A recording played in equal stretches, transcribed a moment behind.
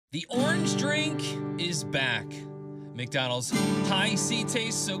The orange drink is back. McDonald's high C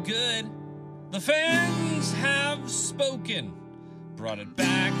tastes so good. The fans have spoken. Brought it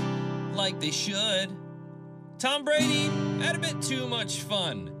back like they should. Tom Brady had a bit too much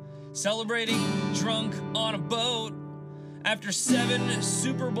fun. Celebrating drunk on a boat. After 7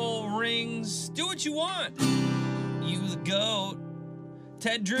 Super Bowl rings, do what you want. You the GOAT.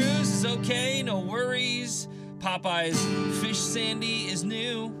 Ted Drewes is okay, no worries. Popeye's Fish Sandy is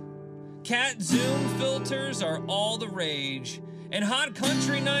new. Cat Zoom filters are all the rage. And hot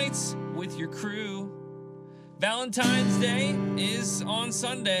country nights with your crew. Valentine's Day is on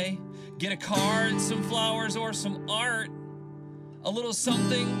Sunday. Get a card, some flowers, or some art. A little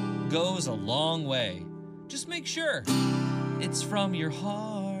something goes a long way. Just make sure it's from your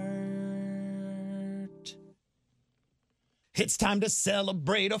heart. It's time to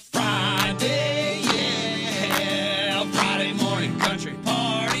celebrate a Friday, yeah. Friday morning country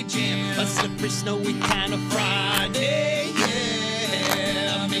party jam. A slippery, snowy kind of Friday,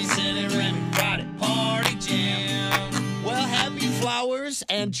 yeah. Mason and Remy Friday party jam. Well, happy flowers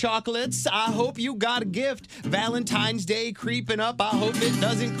and chocolates. I hope you got a gift. Valentine's Day creeping up. I hope it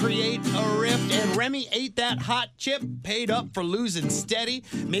doesn't create a rift. And Remy ate that hot chip, paid up for losing steady.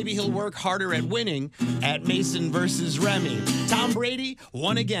 Maybe he'll work harder at winning at Mason versus Remy. Tom Brady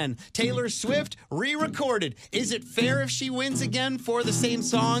won again. Taylor Swift re-recorded. Is it fair if she wins again for the same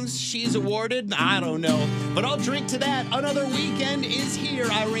songs she's awarded? I don't know. But I'll drink to that. Another weekend is here.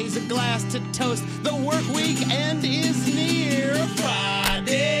 I raise a glass to toast. The work weekend is near.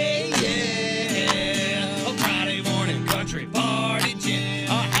 Friday.